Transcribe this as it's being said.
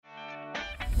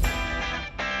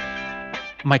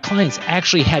my clients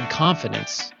actually had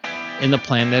confidence in the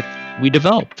plan that we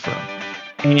developed for them.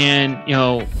 And,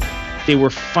 they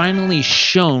were finally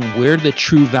shown where the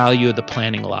true value of the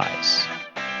planning lies.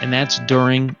 And that's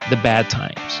during the bad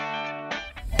times.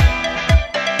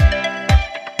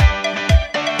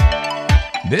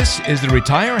 This is the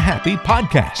Retire Happy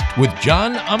Podcast with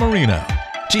John Amarino,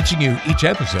 teaching you each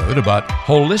episode about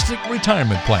holistic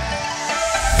retirement planning.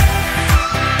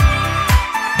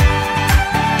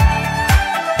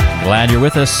 Glad you're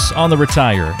with us on the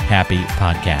Retire Happy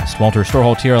Podcast. Walter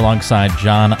Storholt here alongside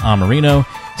John Amarino,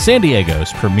 San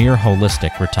Diego's premier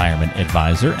holistic retirement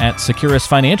advisor at Securus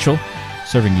Financial,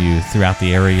 serving you throughout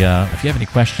the area. If you have any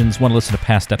questions, want to listen to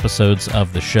past episodes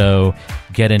of the show,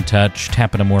 get in touch,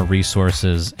 tap into more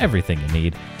resources, everything you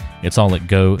need. It's all at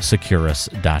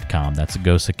GoSecurus.com. That's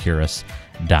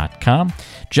GoSecurus.com.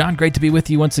 John, great to be with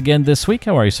you once again this week.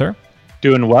 How are you, sir?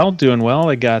 Doing well.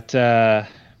 I got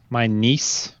my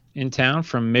niece in town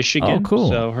from Michigan. Oh, cool.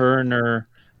 So her and her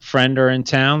friend are in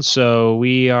town. So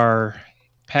we are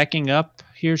packing up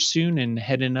here soon and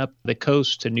heading up the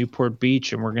coast to Newport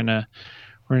Beach, and we're gonna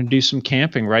do some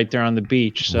camping right there on the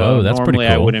beach. So whoa, that's normally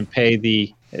pretty cool. I wouldn't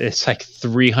pay it's like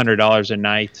 $300 a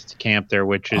night to camp there,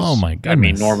 which is, oh my goodness. I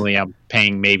mean, normally I'm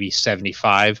paying maybe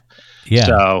 $75. Yeah.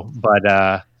 So,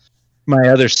 but my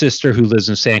other sister who lives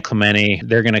in San Clemente,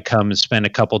 they're going to come and spend a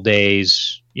couple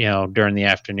days, during the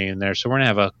afternoon there. So we're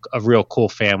going to have a real cool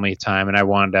family time. And I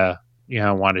wanted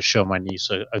to show my niece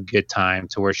a good time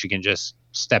to where she can just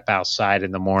step outside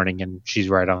in the morning and she's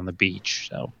right on the beach.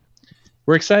 So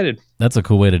we're excited. That's a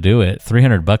cool way to do it.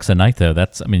 $300 a night, though.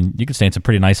 You could stay in some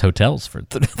pretty nice hotels for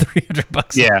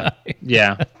 $300 a night.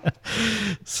 Yeah.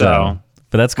 So,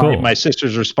 but that's cool. My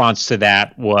sister's response to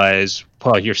that was,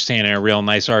 well, you're staying in a real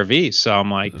nice RV. So I'm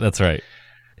like, that's right.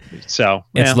 So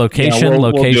it's location. You're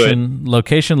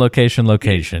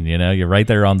right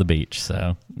there on the beach.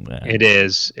 So it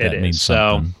is. Means so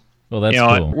something. Well, that's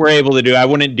cool. We're able to do. I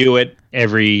wouldn't do it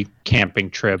every camping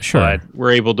trip, sure, but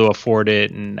we're able to afford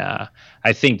it, and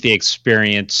I think the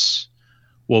experience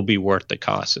will be worth the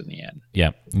cost in the end.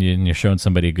 Yeah, and you're showing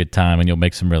somebody a good time, and you'll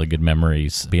make some really good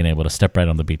memories. Being able to step right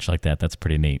on the beach like that's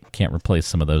pretty neat. Can't replace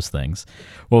some of those things.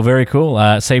 Well, very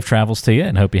cool. Safe travels to you,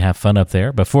 and hope you have fun up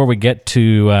there. Before we get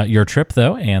to your trip,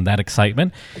 though, and that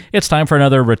excitement, it's time for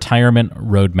another Retirement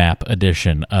Roadmap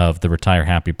edition of the Retire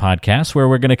Happy Podcast, where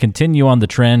we're going to continue on the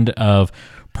trend of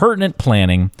pertinent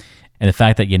planning and the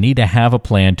fact that you need to have a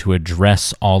plan to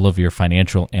address all of your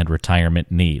financial and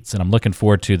retirement needs. And I'm looking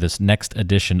forward to this next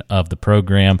edition of the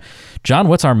program. John,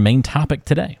 what's our main topic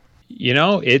today?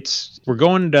 We're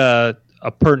going to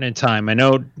a pertinent time. I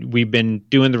know we've been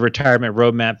doing the retirement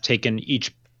roadmap, taking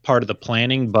each part of the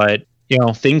planning, but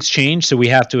things change, so we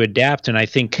have to adapt. And I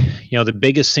think, the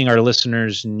biggest thing our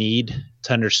listeners need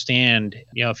to understand,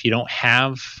 if you don't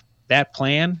have that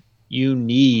plan, you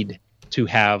need to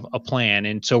have a plan.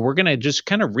 And so we're going to just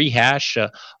kind of rehash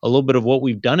a little bit of what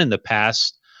we've done in the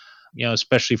past,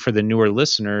 especially for the newer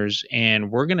listeners. And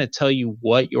we're going to tell you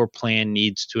what your plan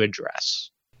needs to address.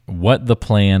 What the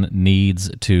plan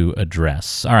needs to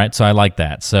address. All right. So I like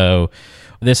that. So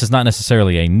this is not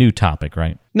necessarily a new topic,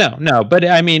 right? No. But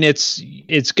I mean, it's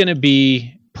going to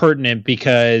be pertinent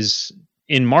because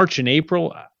in March and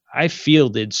April, I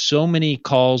fielded so many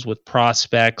calls with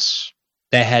prospects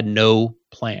that had no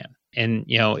plan. And,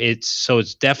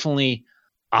 it's definitely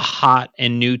a hot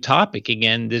and new topic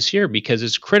again this year, because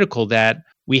it's critical that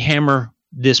we hammer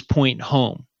this point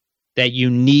home, that you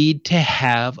need to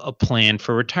have a plan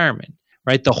for retirement,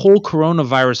 right? The whole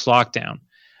coronavirus lockdown,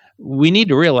 we need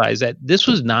to realize that this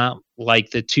was not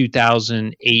like the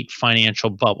 2008 financial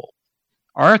bubble.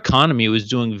 Our economy was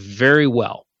doing very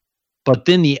well, but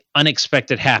then the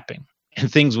unexpected happened and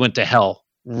things went to hell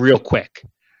real quick,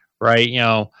 right?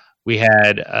 We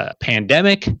had a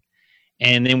pandemic,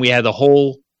 and then we had the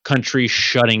whole country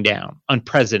shutting down,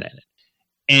 unprecedented.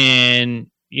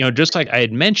 And, just like I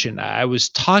had mentioned, I was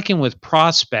talking with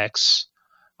prospects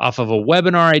off of a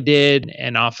webinar I did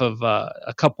and off of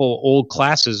a couple old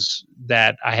classes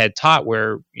that I had taught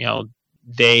where,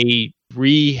 they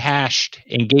rehashed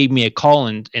and gave me a call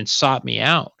and sought me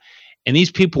out. And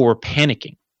these people were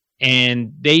panicking.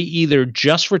 And they either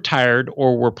just retired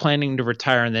or were planning to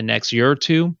retire in the next year or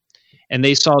two. And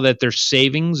they saw that their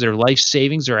savings, their life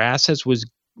savings, their assets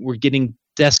were getting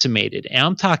decimated. And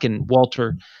I'm talking,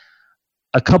 Walter,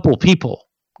 a couple people,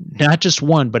 not just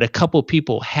one, but a couple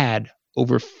people had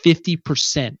over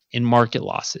 50% in market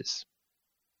losses.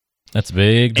 That's a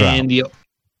big drop. And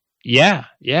yeah.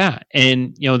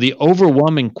 And, the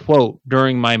overwhelming quote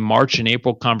during my March and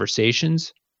April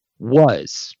conversations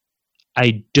was,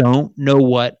 I don't know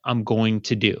what I'm going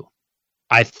to do.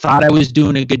 I thought I was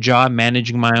doing a good job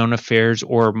managing my own affairs,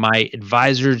 or my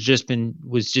advisor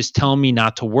was just telling me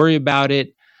not to worry about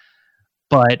it.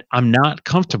 But I'm not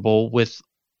comfortable with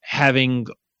having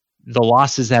the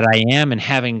losses that I am and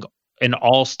having an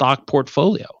all stock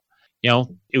portfolio.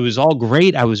 It was all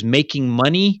great. I was making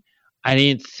money. I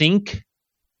didn't think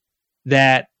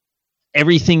that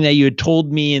everything that you had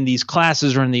told me in these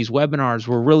classes or in these webinars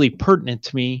were really pertinent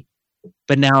to me.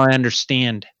 But now I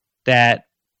understand that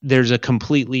there's a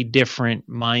completely different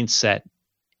mindset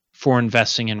for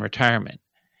investing in retirement.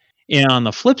 And on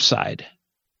the flip side,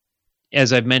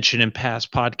 as I've mentioned in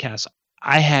past podcasts,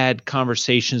 I had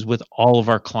conversations with all of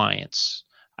our clients.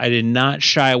 I did not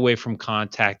shy away from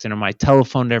contacting them. I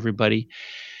telephoned everybody.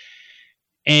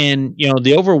 And,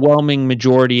 the overwhelming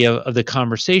majority of the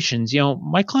conversations,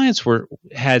 my clients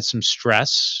had some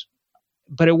stress,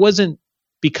 but it wasn't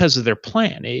because of their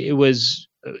plan. It was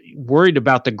worried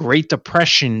about the Great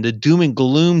Depression, the doom and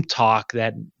gloom talk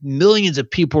that millions of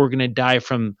people were going to die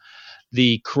from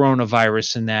the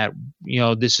coronavirus, and that,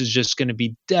 this is just going to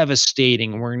be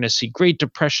devastating. We're going to see Great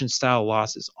Depression style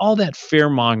losses, all that fear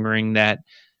mongering that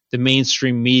the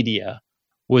mainstream media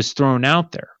was thrown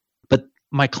out there. But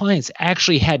my clients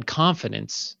actually had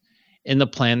confidence in the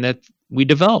plan that we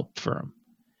developed for them.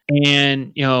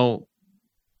 And,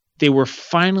 they were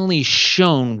finally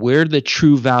shown where the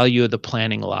true value of the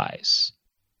planning lies.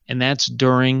 And that's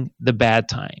during the bad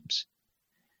times.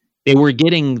 They were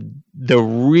getting the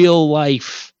real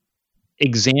life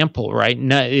example, right?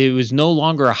 It was no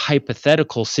longer a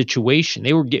hypothetical situation.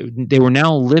 They were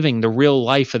now living the real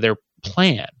life of their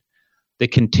plan, the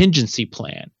contingency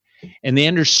plan. And they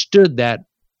understood that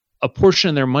a portion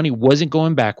of their money wasn't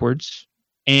going backwards,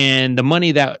 and the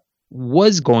money that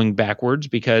was going backwards,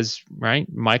 because, right,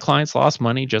 my clients lost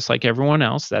money just like everyone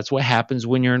else. That's what happens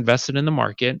when you're invested in the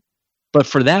market. But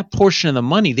for that portion of the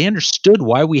money, they understood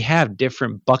why we have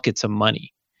different buckets of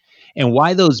money, and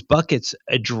why those buckets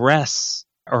address,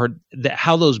 or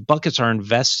how those buckets are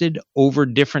invested over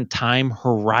different time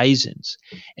horizons.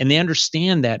 And they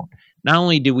understand that not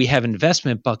only do we have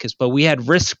investment buckets, but we had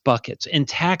risk buckets and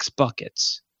tax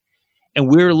buckets. And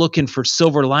we're looking for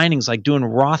silver linings, like doing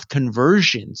Roth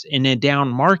conversions in a down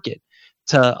market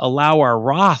to allow our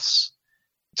Roths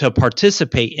to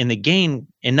participate in the gain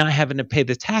and not having to pay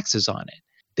the taxes on it.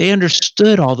 They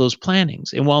understood all those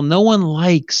plannings. And while no one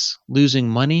likes losing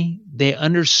money, they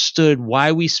understood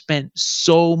why we spent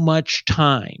so much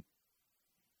time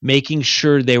making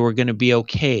sure they were going to be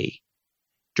okay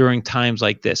during times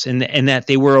like this, and that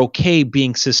they were okay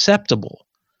being susceptible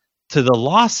to the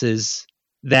losses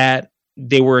that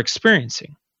they were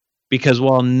experiencing. Because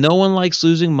while no one likes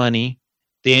losing money,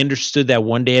 they understood that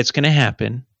one day it's going to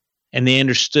happen. And they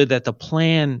understood that the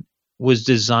plan was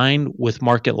designed with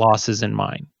market losses in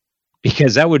mind,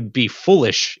 because that would be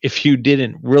foolish if you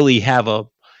didn't really have an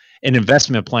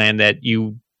investment plan that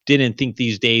you didn't think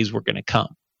these days were going to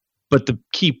come. But the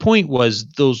key point was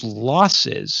those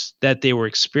losses that they were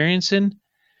experiencing,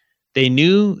 they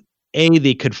knew,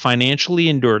 they could financially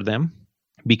endure them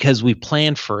because we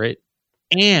planned for it,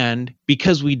 and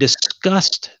because we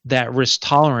discussed that risk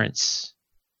tolerance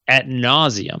ad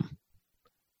nauseum.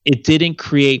 It didn't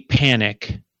create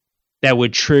panic that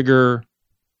would trigger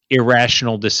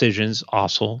irrational decisions,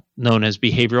 also known as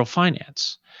behavioral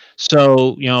finance.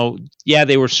 So,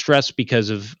 they were stressed because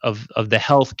of the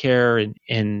healthcare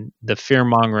and the fear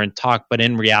monger and talk, but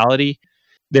in reality,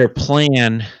 their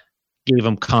plan gave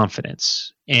them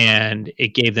confidence, and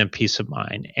it gave them peace of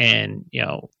mind. And,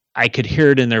 I could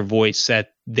hear it in their voice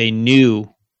that they knew,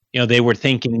 they were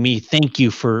thanking me, thank you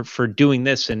for doing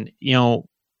this. And,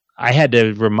 I had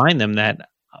to remind them that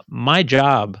my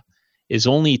job is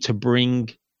only to bring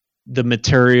the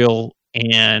material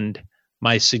and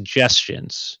my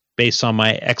suggestions based on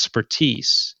my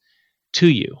expertise to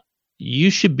you. You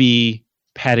should be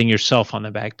patting yourself on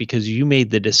the back because you made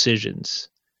the decisions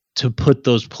to put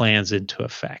those plans into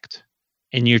effect,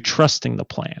 and you're trusting the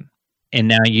plan. And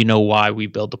now you know why we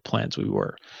build the plans we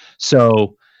were.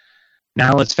 So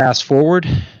now let's fast forward.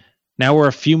 Now we're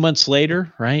a few months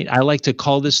later, right? I like to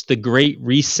call this the Great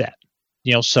Reset.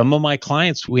 Some of my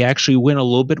clients, we actually went a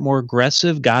little bit more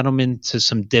aggressive, got them into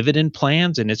some dividend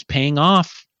plans, and it's paying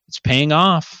off. It's paying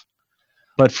off.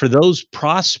 But for those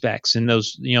prospects and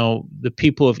those, the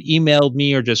people who have emailed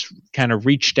me or just kind of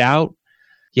reached out,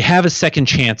 you have a second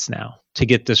chance now to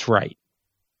get this right.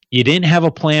 You didn't have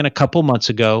a plan a couple months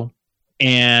ago,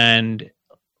 and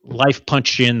life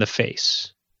punched you in the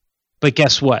face. But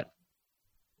guess what?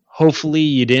 Hopefully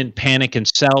you didn't panic and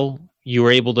sell. You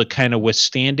were able to kind of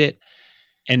withstand it.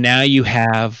 And now you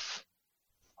have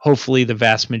hopefully the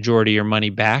vast majority of your money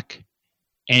back.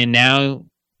 And now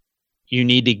you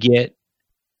need to get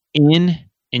in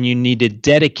and you need to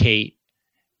dedicate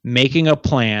making a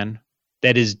plan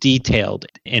that is detailed.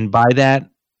 And by that,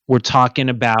 we're talking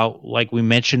about, like we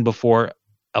mentioned before,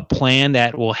 a plan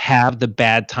that will have the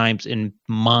bad times in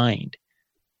mind,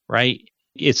 right?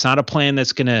 It's not a plan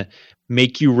that's going to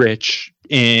make you rich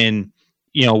in,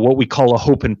 what we call a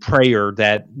hope and prayer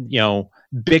that,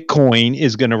 Bitcoin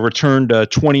is going to return to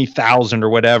 20,000 or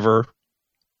whatever.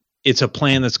 It's a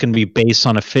plan that's going to be based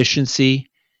on efficiency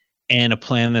and a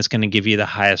plan that's going to give you the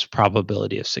highest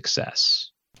probability of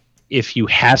success. If you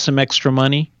have some extra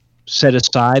money set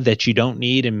aside that you don't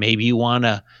need, and maybe you want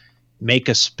to make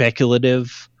a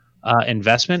speculative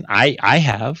investment, I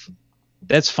have,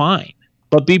 that's fine.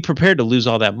 But be prepared to lose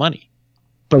all that money.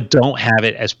 But don't have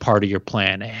it as part of your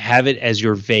plan. Have it as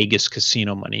your Vegas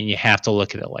casino money. And you have to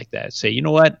look at it like that. Say, you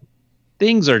know what?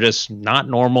 Things are just not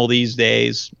normal these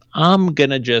days. I'm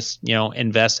going to just,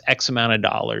 invest X amount of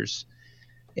dollars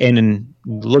and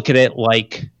look at it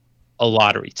like a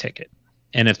lottery ticket.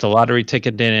 And if the lottery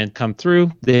ticket didn't come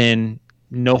through, then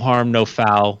no harm, no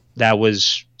foul. That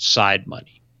was side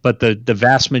money. But the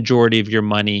vast majority of your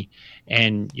money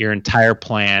and your entire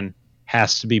plan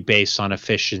has to be based on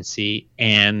efficiency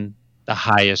and the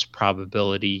highest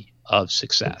probability of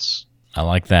success. I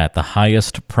like that. The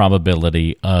highest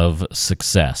probability of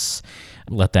success.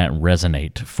 Let that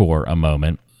resonate for a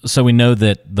moment. So we know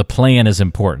that the plan is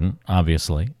important,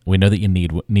 obviously. We know that you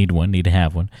need to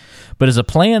have one. But is a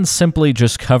plan simply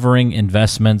just covering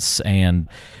investments and,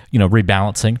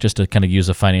 rebalancing, just to kind of use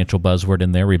a financial buzzword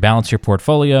in there, rebalance your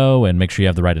portfolio and make sure you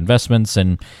have the right investments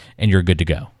and you're good to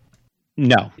go?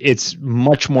 No, it's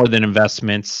much more than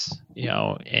investments,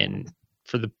 and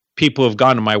for the people who have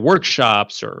gone to my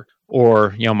workshops or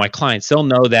my clients, they'll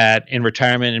know that in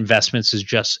retirement, investments is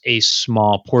just a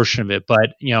small portion of it.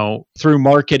 But, through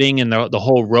marketing and the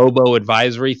whole robo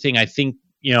advisory thing, I think,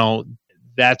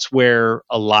 that's where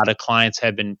a lot of clients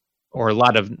have been, or a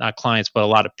lot of, not clients, but a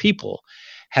lot of people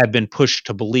have been pushed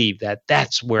to believe that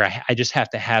that's where I just have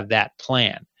to have that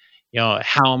plan,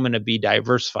 how I'm going to be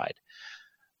diversified.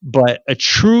 But a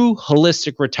true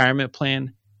holistic retirement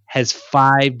plan has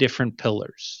 5 different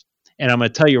pillars. And I'm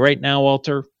going to tell you right now,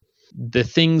 Walter, the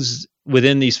things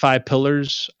within these 5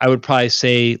 pillars, I would probably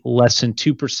say less than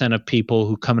 2% of people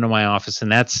who come into my office,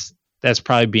 and that's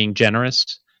probably being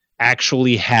generous,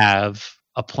 actually have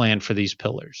a plan for these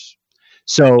pillars.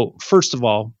 So first of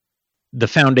all, the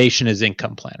foundation is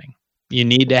income planning. You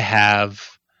need to have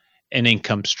an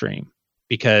income stream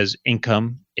because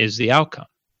income is the outcome.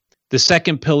 The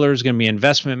second pillar is going to be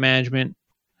investment management.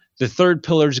 The third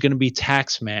pillar is going to be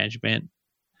tax management.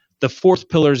 The fourth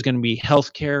pillar is going to be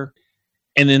healthcare.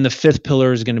 And then the fifth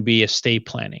pillar is going to be estate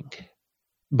planning.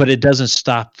 But it doesn't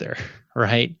stop there,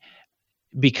 right?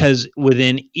 Because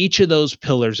within each of those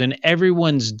pillars, and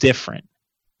everyone's different,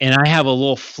 and I have a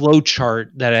little flow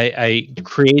chart that I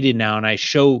created now, and I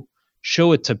show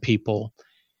it to people.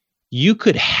 You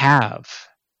could have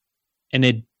an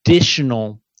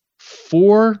additional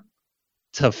 4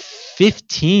 to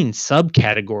 15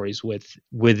 subcategories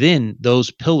within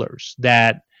those pillars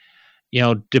that,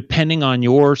 depending on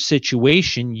your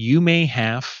situation, you may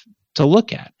have to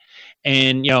look at.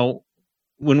 And,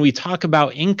 when we talk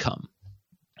about income,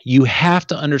 you have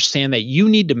to understand that you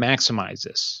need to maximize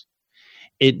this.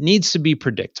 It needs to be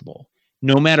predictable,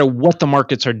 no matter what the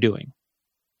markets are doing.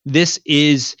 This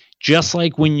is just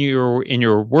like when you're in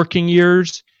your working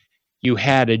years, you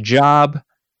had a job,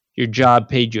 your job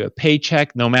paid you a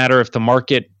paycheck, no matter if the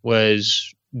market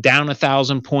was down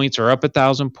 1,000 points or up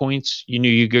 1,000 points, you knew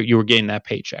you were getting that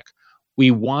paycheck. We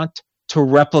want to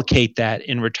replicate that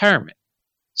in retirement.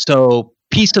 So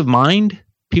peace of mind,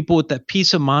 people with that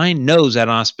peace of mind knows that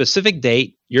on a specific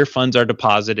date, your funds are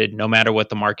deposited no matter what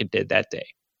the market did that day.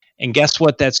 And guess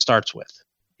what that starts with?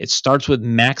 It starts with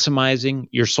maximizing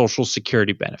your Social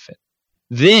Security benefit.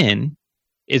 Then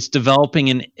it's developing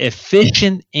an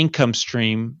efficient income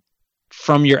stream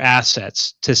from your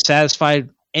assets to satisfy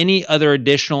any other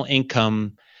additional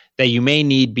income that you may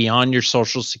need beyond your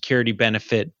Social Security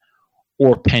benefit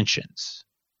or pensions.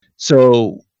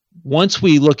 So once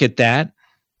we look at that,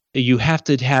 you have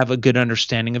to have a good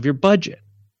understanding of your budget,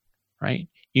 right?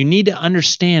 You need to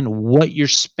understand what you're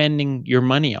spending your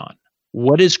money on,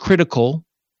 what is critical,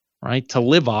 right, to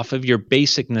live off of your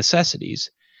basic necessities.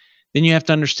 Then you have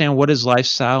to understand what is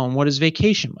lifestyle and what is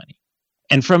vacation money.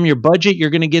 And from your budget, you're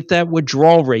going to get that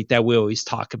withdrawal rate that we always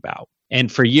talk about.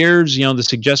 And for years, the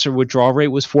suggested withdrawal rate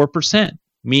was 4%,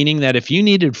 meaning that if you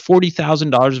needed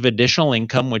 $40,000 of additional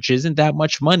income, which isn't that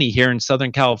much money here in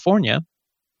Southern California,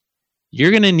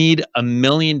 you're going to need $1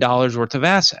 million worth of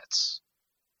assets.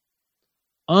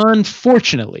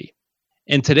 Unfortunately,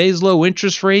 in today's low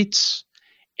interest rates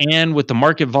and with the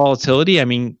market volatility, I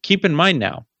mean, keep in mind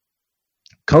now,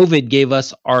 COVID gave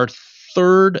us our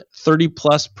third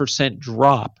 30+%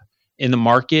 drop in the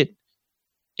market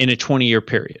in a 20-year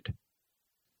period.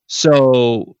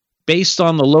 So based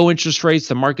on the low interest rates,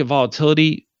 the market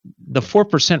volatility, the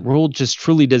 4% rule just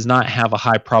truly does not have a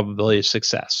high probability of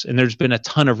success. And there's been a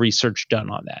ton of research done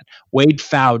on that. Wade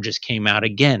Pfau just came out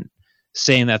again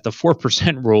saying that the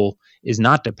 4% rule is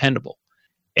not dependable.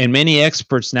 And many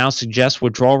experts now suggest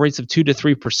withdrawal rates of 2 to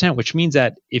 3%, which means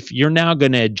that if you're now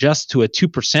going to adjust to a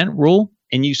 2% rule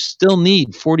and you still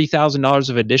need $40,000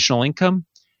 of additional income,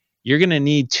 you're going to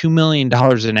need $2 million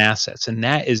in assets. And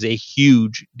that is a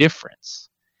huge difference.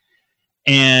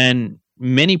 And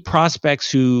many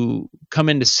prospects who come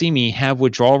in to see me have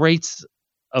withdrawal rates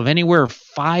of anywhere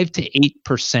 5 to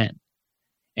 8%.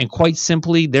 And quite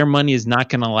simply, their money is not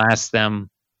going to last them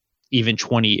even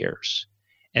 20 years.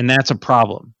 And that's a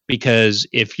problem, because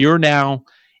if you're now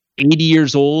 80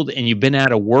 years old and you've been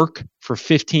out of work for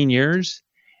 15 years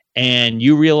and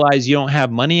you realize you don't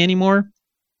have money anymore,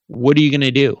 what are you going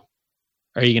to do?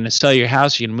 Are you going to sell your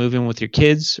house? Are you going to move in with your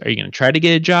kids? Are you going to try to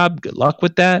get a job? Good luck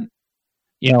with that.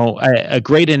 You know, a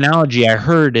great analogy I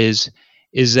heard is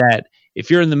that if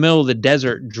you're in the middle of the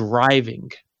desert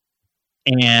driving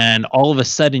and all of a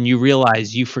sudden you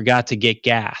realize you forgot to get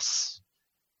gas,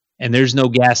 and there's no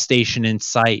gas station in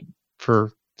sight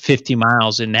for 50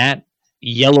 miles, and that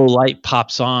yellow light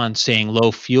pops on saying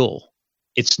low fuel.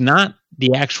 It's not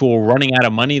the actual running out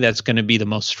of money that's going to be the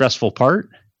most stressful part.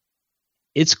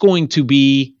 It's going to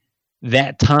be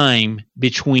that time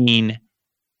between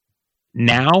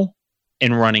now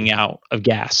and running out of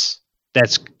gas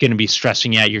that's going to be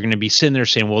stressing you out. You're going to be sitting there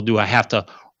saying, well,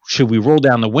 should we roll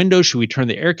down the window? Should we turn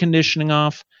the air conditioning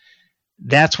off?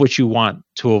 That's what you want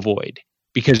to avoid,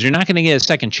 because you're not going to get a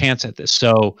second chance at this.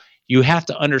 So you have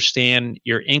to understand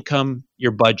your income,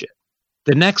 your budget.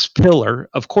 The next pillar,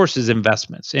 of course, is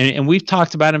investments. And we've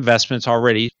talked about investments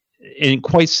already. And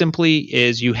quite simply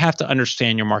is you have to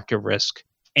understand your market risk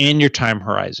and your time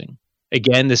horizon.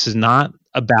 Again, this is not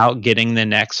about getting the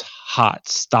next hot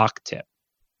stock tip.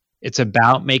 It's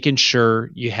about making sure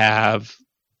you have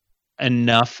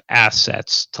enough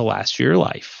assets to last your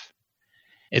life.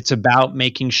 It's about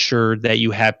making sure that you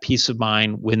have peace of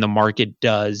mind when the market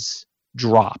does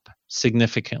drop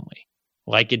significantly,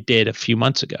 like it did a few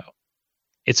months ago.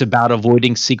 It's about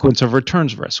avoiding sequence of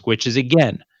returns risk, which is,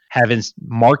 again, having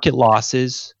market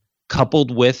losses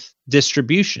coupled with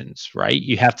distributions, right?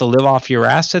 You have to live off your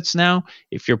assets now.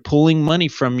 If you're pulling money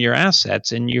from your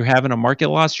assets and you're having a market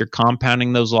loss, you're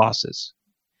compounding those losses.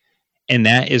 And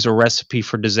that is a recipe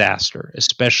for disaster,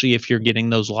 especially if you're getting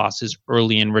those losses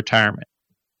early in retirement.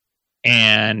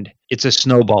 And it's a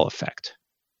snowball effect.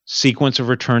 Sequence of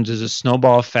returns is a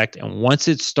snowball effect. And once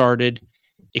it's started,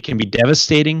 it can be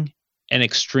devastating and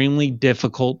extremely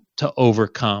difficult to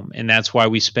overcome. And that's why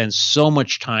we spend so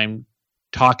much time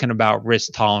talking about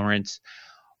risk tolerance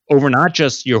over not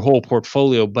just your whole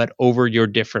portfolio, but over your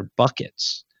different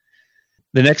buckets.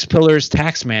 The next pillar is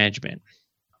tax management.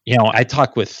 You know, I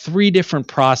talked with 3 different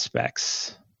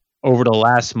prospects over the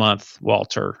last month,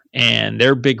 Walter, and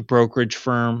their big brokerage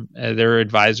firm, their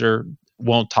advisor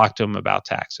won't talk to them about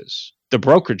taxes. The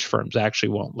brokerage firms actually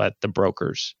won't let the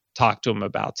brokers talk to them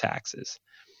about taxes.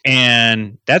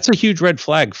 And that's a huge red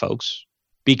flag, folks,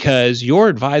 because your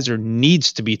advisor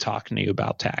needs to be talking to you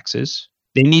about taxes.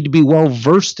 They need to be well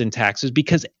versed in taxes,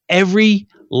 because every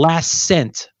last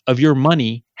cent of your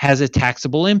money has a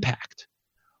taxable impact,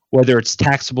 whether it's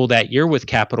taxable that year with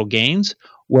capital gains,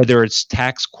 whether it's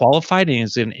tax qualified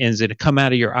and is it to come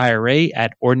out of your IRA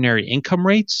at ordinary income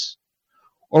rates,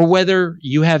 or whether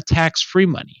you have tax-free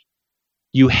money.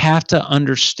 You have to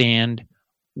understand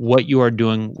what you are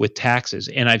doing with taxes.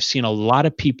 And I've seen a lot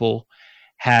of people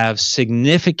have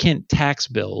significant tax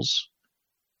bills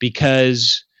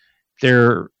because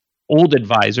their old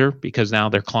advisor, because now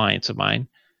they're clients of mine,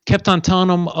 kept on telling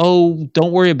them, oh,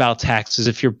 don't worry about taxes.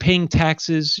 If you're paying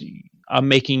taxes, I'm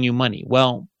making you money.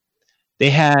 Well, they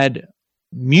had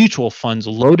mutual funds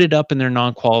loaded up in their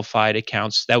non-qualified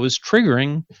accounts that was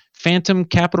triggering phantom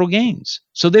capital gains.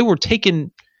 So they were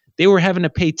having to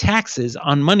pay taxes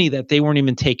on money that they weren't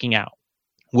even taking out,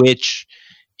 which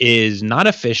is not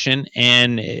efficient.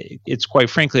 And it's, quite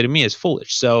frankly, to me, is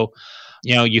foolish. So,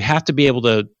 you know, you have to be able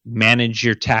to manage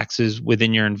your taxes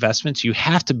within your investments. You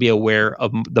have to be aware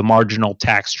of the marginal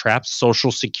tax traps,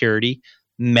 Social Security,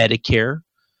 Medicare,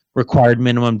 required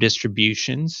minimum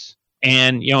distributions.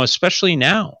 And, you know, especially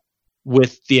now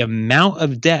with the amount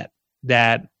of debt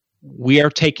that we are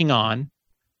taking on,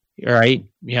 right?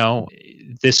 You know,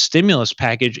 this stimulus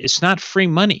package, it's not free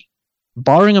money.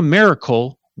 Barring a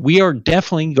miracle, we are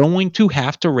definitely going to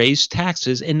have to raise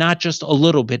taxes, and not just a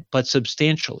little bit, but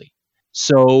substantially.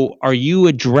 So are you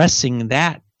addressing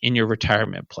that in your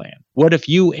retirement plan? What if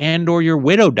you and or your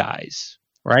widow dies,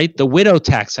 right? The widow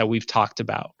tax that we've talked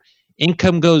about.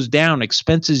 Income goes down,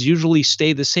 expenses usually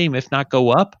stay the same, if not go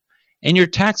up, and your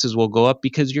taxes will go up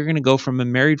because you're going to go from a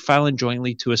married filing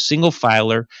jointly to a single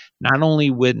filer, not only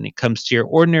when it comes to your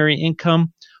ordinary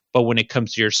income, but when it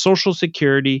comes to your Social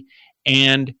Security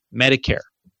and Medicare.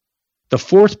 The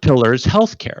fourth pillar is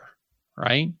healthcare,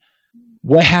 right?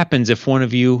 What happens if one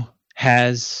of you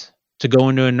has to go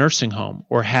into a nursing home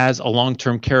or has a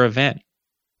long-term care event?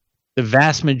 The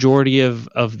vast majority of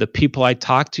the people I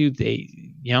talk to, they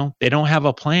don't have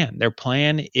a plan. Their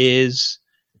plan is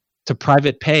to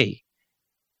private pay.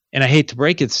 And I hate to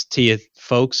break it to you,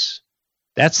 folks,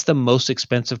 that's the most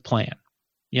expensive plan.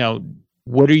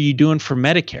 What are you doing for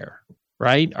Medicare,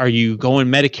 right? Are you going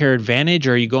Medicare Advantage?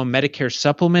 Or are you going Medicare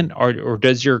Supplement? Or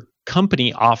does your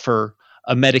company offer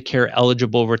a Medicare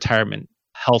eligible retirement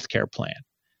healthcare plan?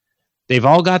 They've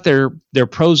all got their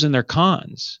pros and their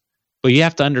cons, but you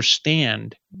have to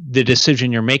understand the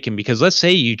decision you're making, because let's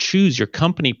say you choose your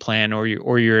company plan or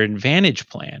your Advantage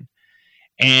plan,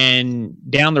 and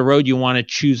down the road you want to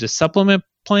choose a supplement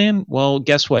plan. Well,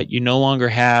 guess what? You no longer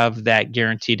have that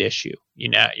guaranteed issue.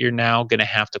 You're now going to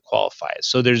have to qualify it.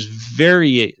 So there's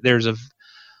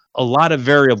a lot of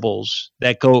variables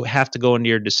that have to go into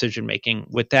your decision making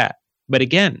with that. But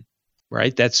again,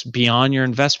 right, that's beyond your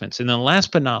investments. And then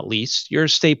last but not least, your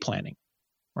estate planning,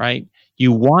 right?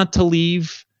 You want to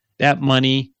leave that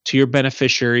money to your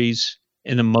beneficiaries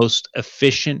in the most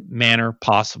efficient manner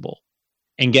possible.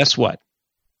 And guess what?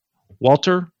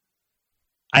 Walter,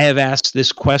 I have asked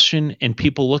this question and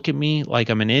people look at me like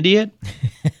I'm an idiot.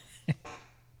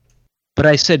 But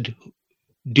I said,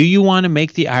 do you want to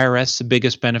make the IRS the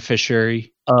biggest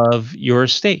beneficiary of your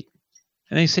estate?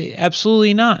 And they say,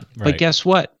 absolutely not. Right. But guess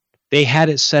what? They had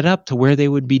it set up to where they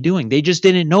would be doing. They just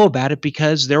didn't know about it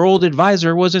because their old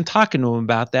advisor wasn't talking to them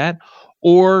about that,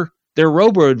 or their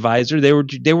robo-advisor,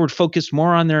 they were focused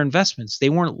more on their investments. They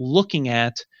weren't looking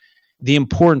at the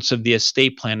importance of the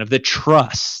estate plan, of the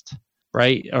trust,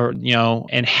 right?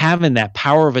 And having that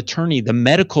power of attorney, the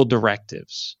medical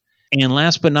directives. And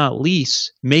last but not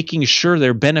least, making sure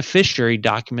their beneficiary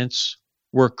documents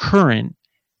were current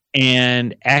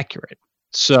and accurate.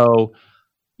 So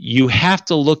you have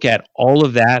to look at all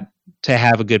of that to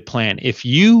have a good plan. If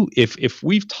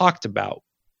we've talked about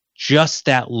just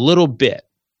that little bit,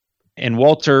 and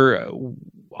Walter,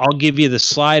 I'll give you the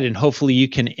slide and hopefully you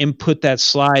can input that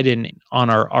slide on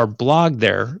our blog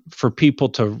there for people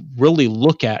to really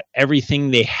look at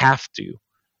everything they have to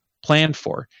plan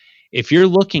for. If you're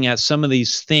looking at some of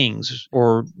these things,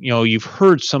 or you've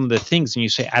heard some of the things and you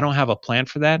say, I don't have a plan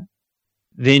for that,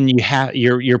 then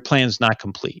your plan's not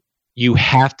complete. You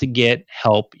have to get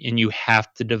help and you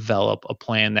have to develop a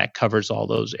plan that covers all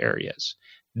those areas.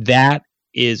 That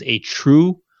is a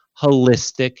true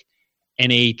holistic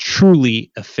and a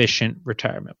truly efficient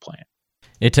retirement plan.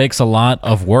 It takes a lot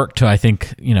of work to, I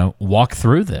think, walk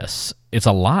through this. It's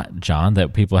a lot, John,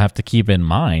 that people have to keep in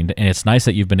mind. And it's nice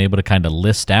that you've been able to kind of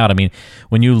list out. I mean,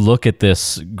 when you look at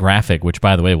this graphic, which,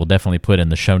 by the way, we'll definitely put in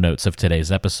the show notes of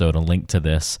today's episode, a link to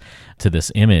this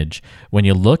image. When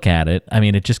you look at it, I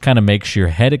mean, it just kind of makes your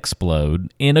head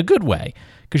explode in a good way.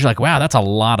 Because you're like, wow, that's a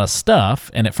lot of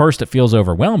stuff. And at first it feels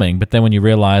overwhelming. But then when you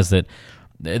realize that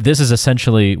this is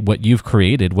essentially what you've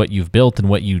created, what you've built, and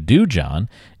what you do, John.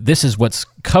 This is what's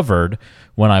covered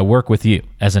when I work with you,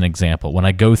 as an example. When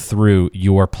I go through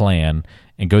your plan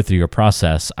and go through your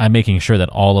process, I'm making sure that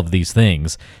all of these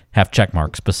things have check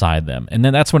marks beside them. And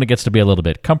then that's when it gets to be a little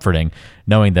bit comforting,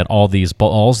 knowing that all these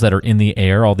balls that are in the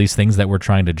air, all these things that we're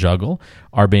trying to juggle,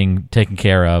 are being taken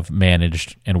care of,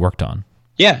 managed, and worked on.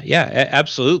 Yeah,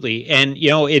 absolutely. And,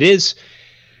 it is...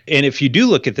 And if you do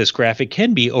look at this graph, it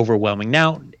can be overwhelming.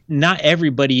 Now, not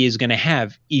everybody is going to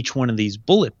have each one of these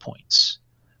bullet points,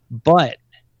 but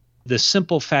the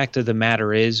simple fact of the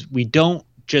matter is we don't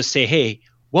just say, hey,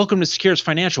 welcome to Securus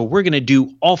Financial. We're going to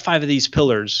do all 5 of these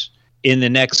pillars in the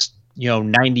next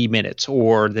 90 minutes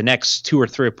or the next 2 or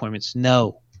 3 appointments.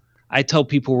 No, I tell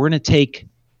people we're going to take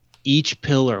each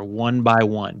pillar one by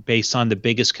one based on the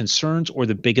biggest concerns or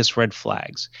the biggest red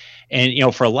flags.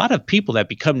 And, for a lot of people that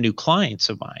become new clients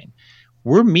of mine,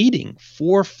 we're meeting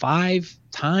 4 or 5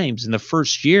 times in the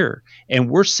first year, and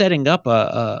we're setting up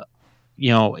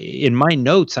in my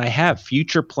notes, I have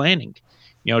future planning.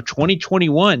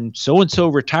 2021, so-and-so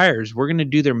retires, we're going to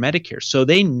do their Medicare. So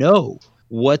they know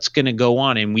what's going to go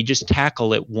on, and we just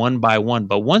tackle it one by one.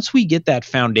 But once we get that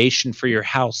foundation for your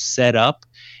house set up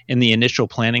in the initial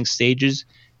planning stages,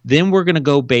 then we're going to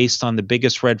go based on the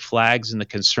biggest red flags and the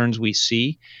concerns we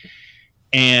see.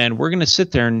 And we're going to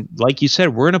sit there and, like you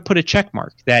said, we're going to put a check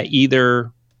mark that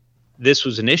either this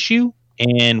was an issue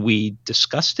and we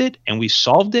discussed it and we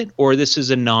solved it, or this is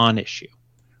a non-issue,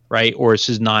 right? Or this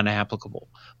is non-applicable.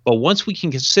 But once we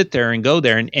can sit there and go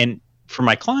there, and for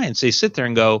my clients, they sit there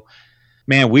and go,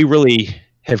 man, we really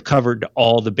have covered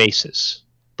all the bases.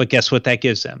 But guess what that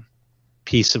gives them?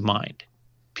 Peace of mind.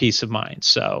 Peace of mind.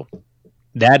 So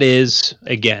that is,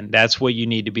 again, that's what you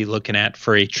need to be looking at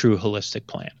for a true holistic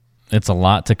plan. It's a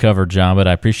lot to cover, John, but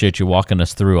I appreciate you walking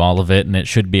us through all of it, and it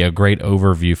should be a great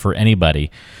overview for anybody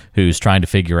who's trying to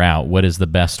figure out what is the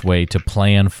best way to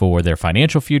plan for their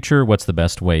financial future, what's the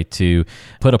best way to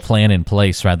put a plan in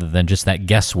place rather than just that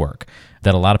guesswork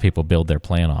that a lot of people build their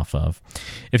plan off of.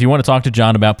 If you want to talk to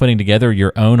John about putting together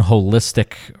your own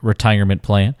holistic retirement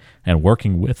plan and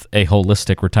working with a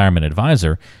holistic retirement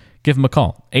advisor, give him a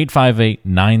call.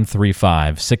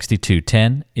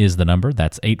 858-935-6210 is the number.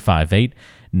 That's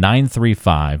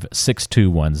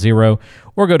 858-935-6210,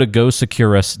 or go to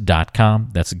GoSecurus.com.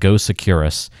 That's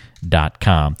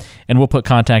GoSecurus.com. And we'll put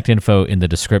contact info in the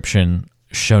description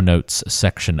show notes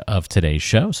section of today's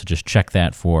show. So just check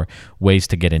that for ways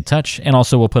to get in touch. And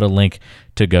also we'll put a link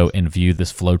to go and view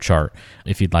this flow chart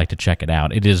if you'd like to check it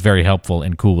out. It is very helpful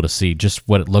and cool to see just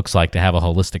what it looks like to have a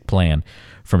holistic plan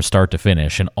from start to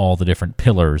finish and all the different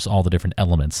pillars, all the different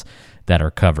elements that are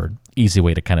covered. Easy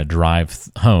way to kind of drive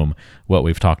home what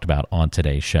we've talked about on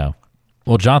today's show.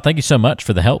 Well, John, thank you so much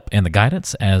for the help and the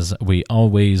guidance as we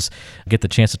always get the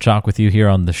chance to talk with you here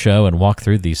on the show and walk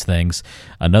through these things.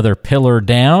 Another pillar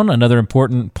down, another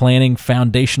important planning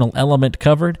foundational element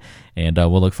covered, and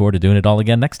we'll look forward to doing it all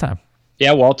again next time.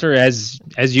 Yeah, Walter, as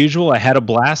usual, I had a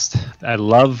blast. I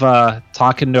love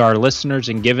talking to our listeners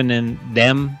and giving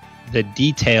them the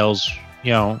details,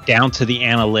 down to the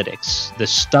analytics, the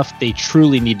stuff they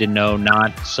truly need to know,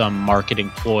 not some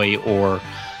marketing ploy or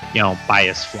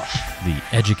bias fluff. The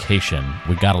education.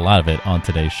 We got a lot of it on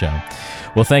today's show.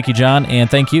 Well, thank you, John, and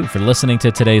thank you for listening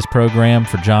to today's program.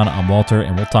 For John, I'm Walter,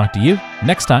 and we'll talk to you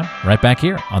next time right back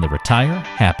here on the Retire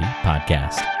Happy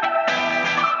Podcast.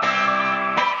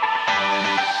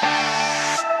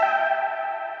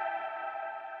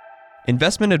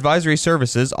 Investment advisory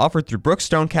services offered through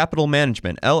Brookstone Capital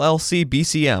Management, LLC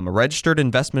BCM, a registered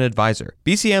investment advisor.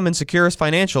 BCM and Securus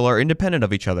Financial are independent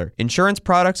of each other. Insurance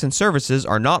products and services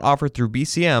are not offered through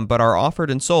BCM, but are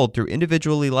offered and sold through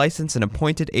individually licensed and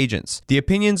appointed agents. The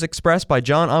opinions expressed by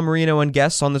John Amarino and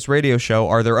guests on this radio show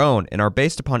are their own and are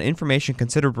based upon information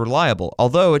considered reliable,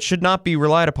 although it should not be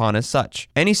relied upon as such.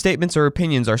 Any statements or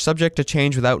opinions are subject to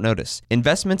change without notice.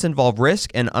 Investments involve risk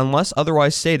and, unless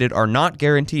otherwise stated, are not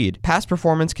guaranteed. Past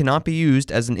performance cannot be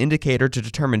used as an indicator to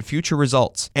determine future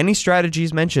results. Any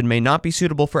strategies mentioned may not be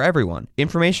suitable for everyone.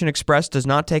 Information expressed does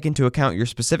not take into account your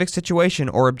specific situation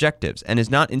or objectives and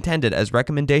is not intended as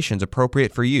recommendations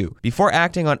appropriate for you. Before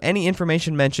acting on any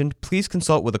information mentioned, please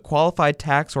consult with a qualified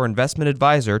tax or investment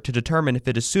advisor to determine if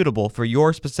it is suitable for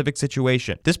your specific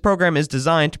situation. This program is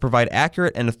designed to provide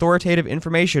accurate and authoritative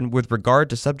information with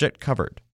regard to subject covered.